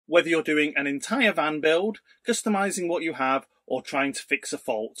Whether you're doing an entire van build, customizing what you have, or trying to fix a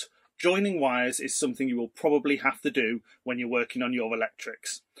fault, joining wires is something you will probably have to do when you're working on your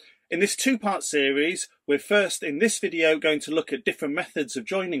electrics. In this two-part series, we're first in this video going to look at different methods of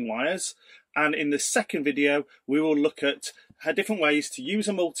joining wires, and in the second video we will look at different ways to use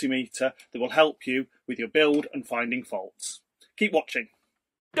a multimeter that will help you with your build and finding faults. Keep watching.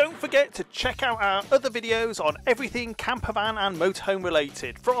 Don't forget to check out our other videos on everything campervan and motorhome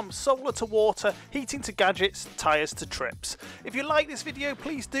related, from solar to water, heating to gadgets, tyres to trips. If you like this video,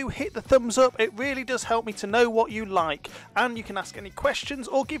 please do hit the thumbs up, it really does help me to know what you like, and you can ask any questions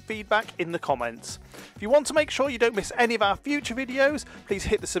or give feedback in the comments. If you want to make sure you don't miss any of our future videos, please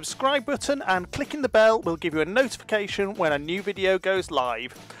hit the subscribe button, and clicking the bell will give you a notification when a new video goes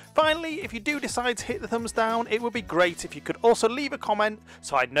live. Finally, if you do decide to hit the thumbs down, it would be great if you could also leave a comment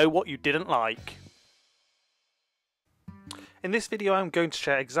so I know what you didn't like. In this video I'm going to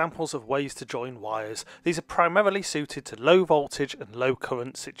share examples of ways to join wires. These are primarily suited to low voltage and low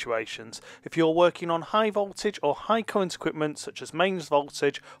current situations. If you're working on high voltage or high current equipment such as mains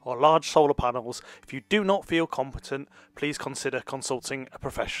voltage or large solar panels, if you do not feel competent, please consider consulting a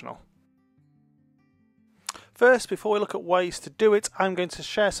professional. First, before we look at ways to do it, I'm going to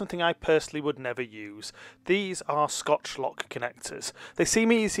share something I personally would never use. These are Scotch lock connectors. They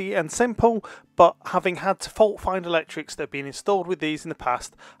seem easy and simple, but having had to fault find electrics that have been installed with these in the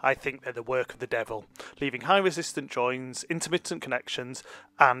past, I think they're the work of the devil, leaving high resistant joins, intermittent connections,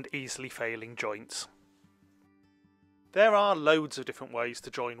 and easily failing joints. There are loads of different ways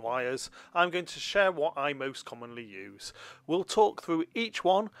to join wires. I'm going to share what I most commonly use. We'll talk through each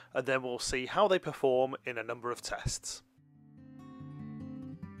one and then we'll see how they perform in a number of tests.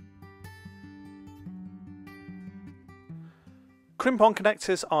 Crimp-on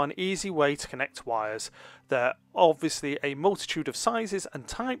connectors are an easy way to connect wires. They're obviously a multitude of sizes and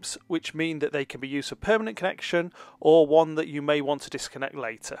types, which mean that they can be used for permanent connection or one that you may want to disconnect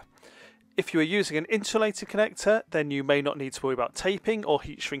later. If you are using an insulated connector, then you may not need to worry about taping or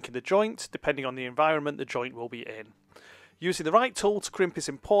heat shrinking the joint, depending on the environment the joint will be in. Using the right tool to crimp is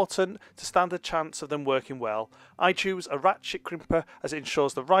important to stand a chance of them working well. I choose a ratchet crimper as it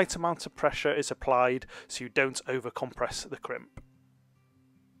ensures the right amount of pressure is applied so you don't over-compress the crimp.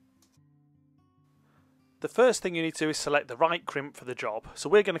 The first thing you need to do is select the right crimp for the job. So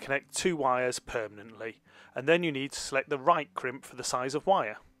we're going to connect two wires permanently, and then you need to select the right crimp for the size of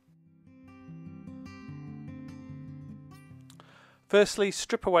wire. Firstly,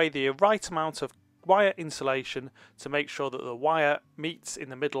 strip away the right amount of wire insulation to make sure that the wire meets in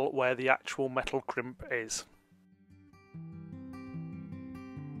the middle where the actual metal crimp is.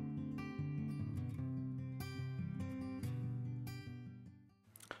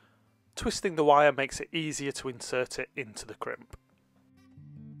 Twisting the wire makes it easier to insert it into the crimp.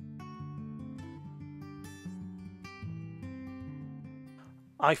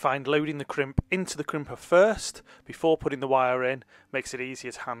 I find loading the crimp into the crimper first before putting the wire in makes it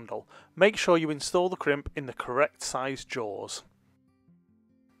easier to handle. Make sure you install the crimp in the correct size jaws.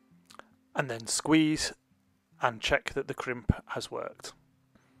 And then squeeze and check that the crimp has worked.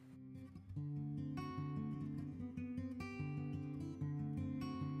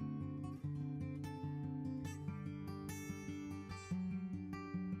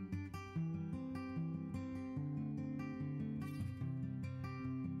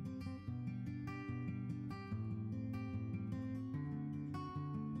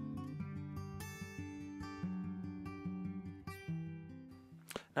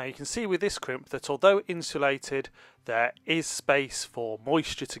 Now you can see with this crimp that although insulated, there is space for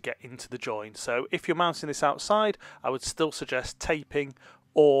moisture to get into the joint. So if you're mounting this outside, I would still suggest taping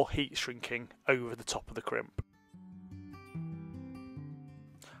or heat shrinking over the top of the crimp.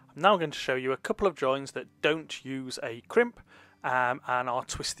 I'm now going to show you a couple of joins that don't use a crimp and are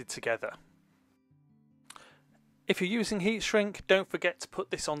twisted together. If you're using heat shrink, don't forget to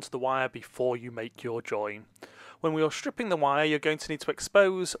put this onto the wire before you make your join. When we are stripping the wire, you're going to need to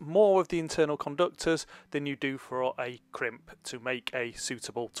expose more of the internal conductors than you do for a crimp to make a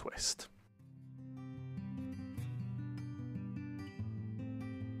suitable twist.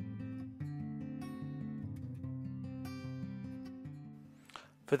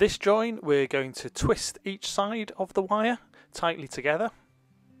 For this join, we're going to twist each side of the wire tightly together.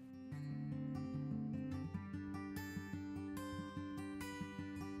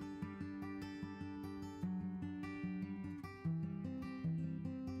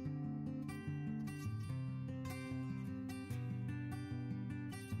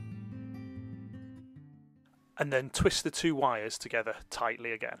 And then twist the two wires together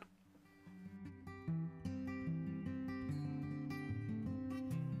tightly again.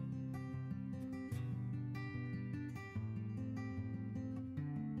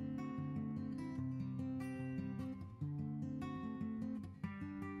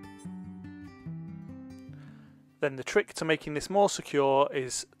 Then the trick to making this more secure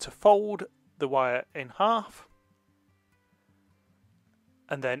is to fold the wire in half,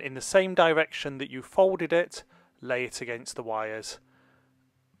 and then in the same direction that you folded it, lay it against the wires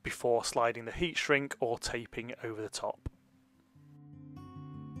before sliding the heat shrink or taping over the top.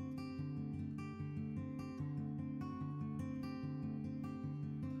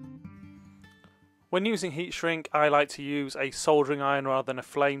 When using heat shrink, I like to use a soldering iron rather than a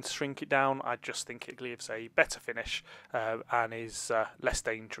flame to shrink it down. I just think it gives a better finish and is less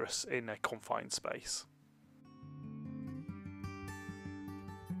dangerous in a confined space.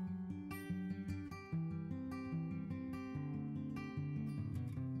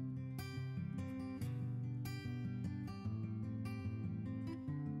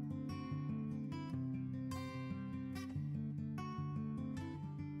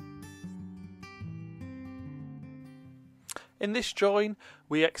 In this join,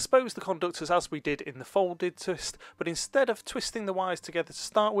 we expose the conductors as we did in the folded twist, but instead of twisting the wires together to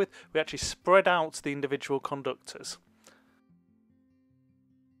start with, we actually spread out the individual conductors.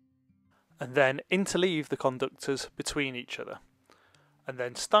 And then interleave the conductors between each other. And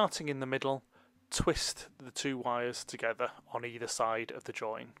then starting in the middle, twist the two wires together on either side of the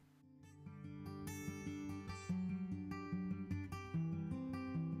join.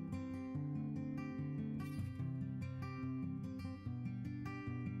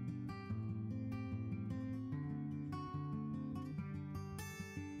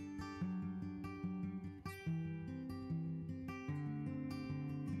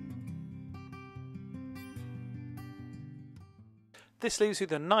 This leaves you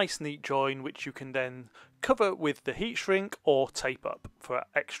with a nice neat join which you can then cover with the heat shrink or tape up for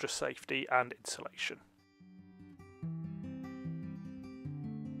extra safety and insulation.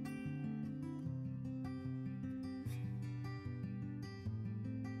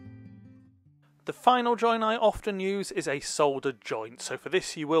 The final join I often use is a soldered joint, so for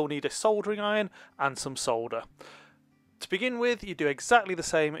this you will need a soldering iron and some solder. To begin with, you do exactly the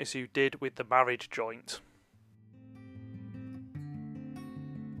same as you did with the married joint.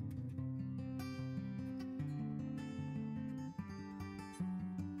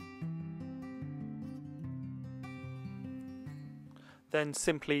 Then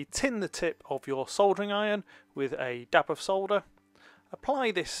simply tin the tip of your soldering iron with a dab of solder.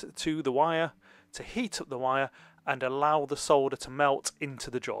 Apply this to the wire to heat up the wire and allow the solder to melt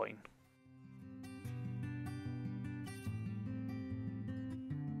into the join.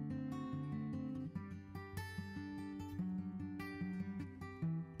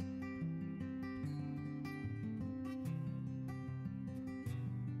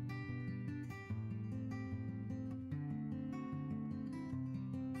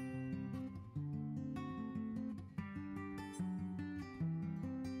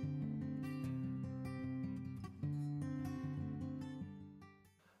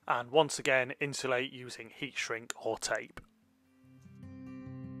 And once again insulate using heat shrink or tape.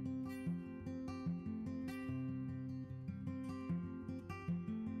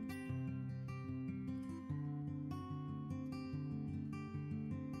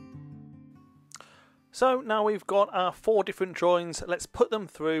 So now we've got our 4 different joins, let's put them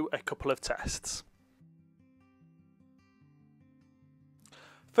through a couple of tests.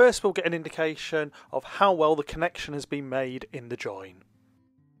 First we'll get an indication of how well the connection has been made in the join.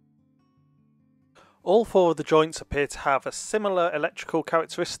 All 4 of the joints appear to have a similar electrical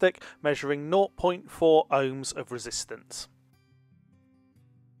characteristic, measuring 0.4 ohms of resistance.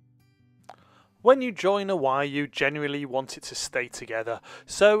 When you join a wire, you generally want it to stay together,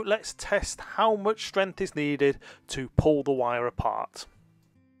 so let's test how much strength is needed to pull the wire apart.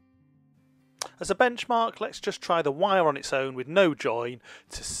 As a benchmark, let's just try the wire on its own with no join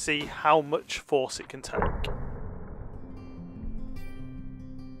to see how much force it can take.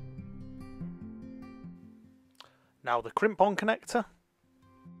 Now the crimp-on connector.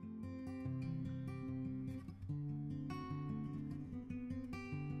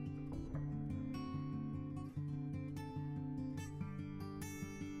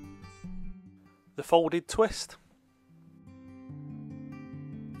 The folded twist.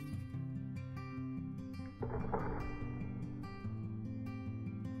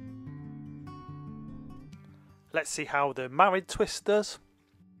 Let's see how the married twist does.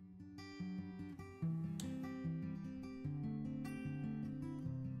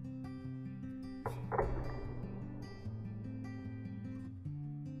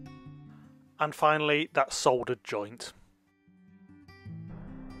 And finally, that soldered joint.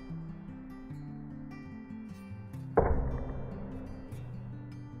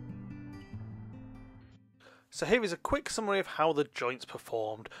 So here is a quick summary of how the joints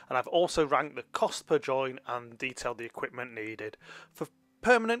performed, and I've also ranked the cost per joint and detailed the equipment needed. For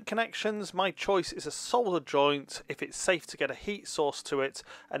permanent connections, my choice is a soldered joint if it's safe to get a heat source to it,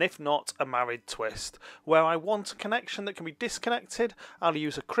 and if not, a married twist. Where I want a connection that can be disconnected, I'll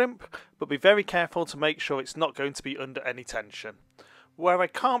use a CRIMP, but be very careful to make sure it's not going to be under any tension. Where I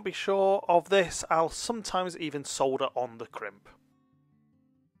can't be sure of this, I'll sometimes even solder on the CRIMP.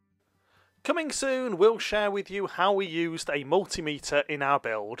 Coming soon, we'll share with you how we used a multimeter in our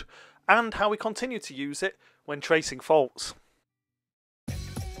build, and how we continue to use it when tracing faults.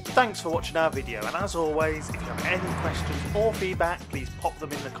 Thanks for watching our video, and as always, if you have any questions or feedback, please pop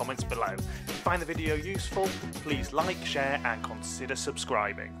them in the comments below. If you find the video useful, please like, share and consider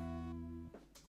subscribing.